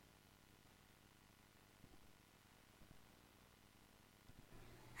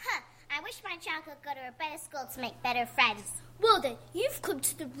child could go to a better school to make better friends. Well then, you've come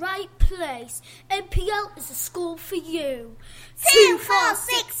to the right place. MPL is a school for you. 2, 4,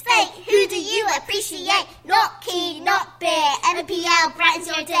 6, 8. Who do you appreciate? Not key, not beer. MPL brightens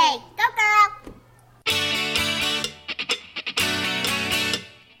your day. Go girl!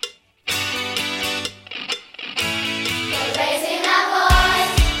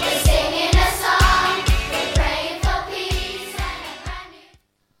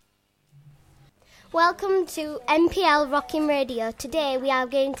 Welcome to MPL Rocking Radio. Today we are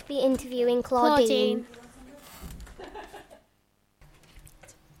going to be interviewing Claudine.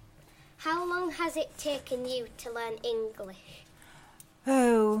 How long has it taken you to learn English?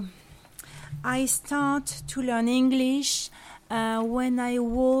 Oh, I started to learn English when I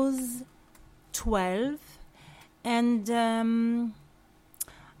was 12, and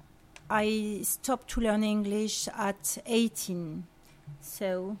I stopped to learn English at 18.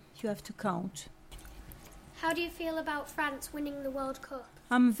 So you have to count. How do you feel about France winning the World Cup?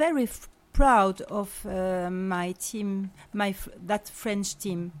 I'm very proud of my team, that French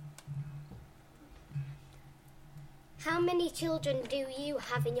team. How many children do you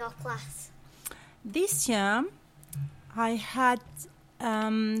have in your class? This year, I had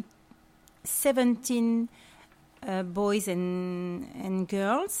 17 boys and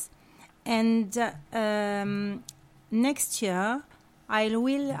girls, and next year I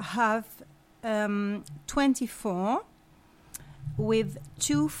will have 24 with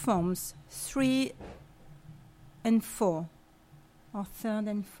 2 forms, 3 and 4, or 3rd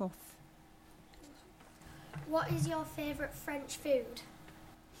and 4th. What is your favourite French food?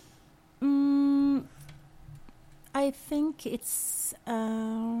 I think it's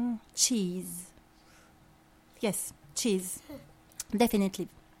cheese. Yes, cheese. Definitely.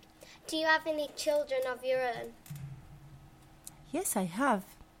 Do you have any children of your own? Yes, I have.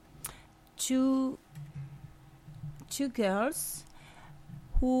 Two girls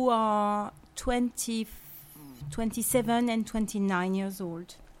who are 27 and 29 years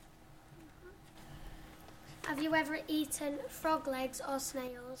old. Have you ever eaten frog legs or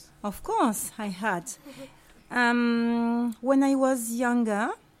snails? Of course, I had. When I was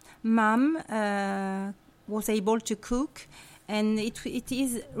younger, Mum was able to cook, and it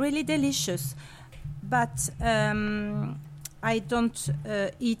is really delicious. But I don't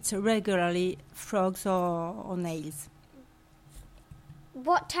eat regularly frogs or nails.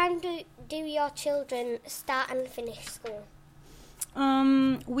 What time do your children start and finish school?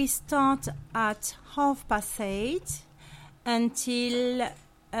 We start at 8:30 until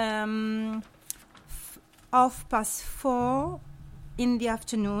 4:30 in the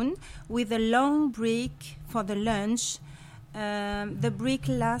afternoon, with a long break for the lunch. The break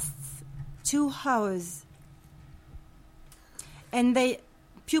lasts 2 hours. And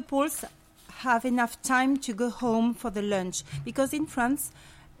pupils have enough time to go home for the lunch, because in France,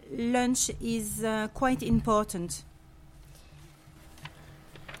 lunch is quite important.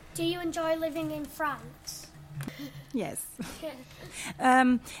 Do you enjoy living in France? Yes.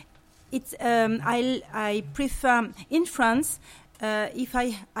 I prefer in France. If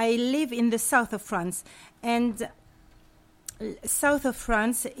I live in the south of France, and south of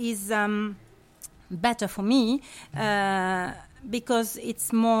France is better for me. Because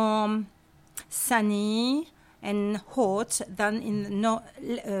it's more sunny and hot than in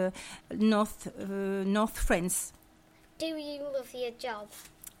North France. Do you love your job?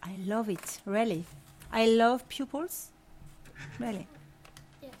 I love it, really. I love pupils, really.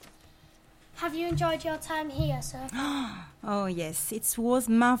 Yeah. Have you enjoyed your time here, sir? Oh, yes, it was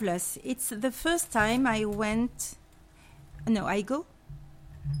marvelous. It's the first time I go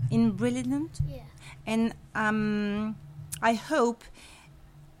in Brilliant. Yeah. And I hope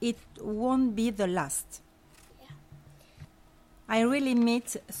it won't be the last. Yeah. I really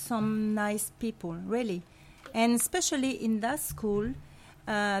meet some nice people, really. And especially in that school,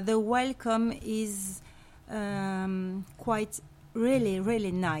 the welcome is quite really,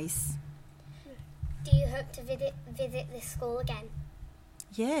 really nice. Do you hope to visit this school again?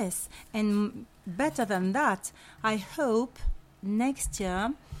 Yes, and better than that, I hope next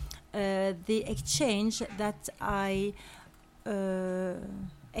year the exchange that I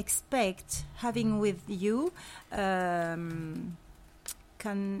expect having with you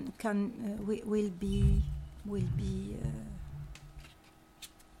will be.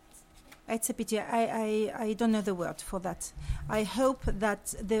 It's a pity. I don't know the word for that. I hope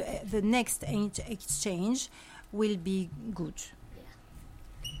that the next exchange will be good.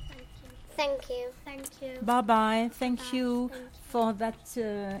 Thank you. Thank you. Bye bye. Thank you for that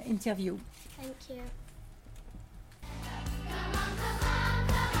interview. Thank you.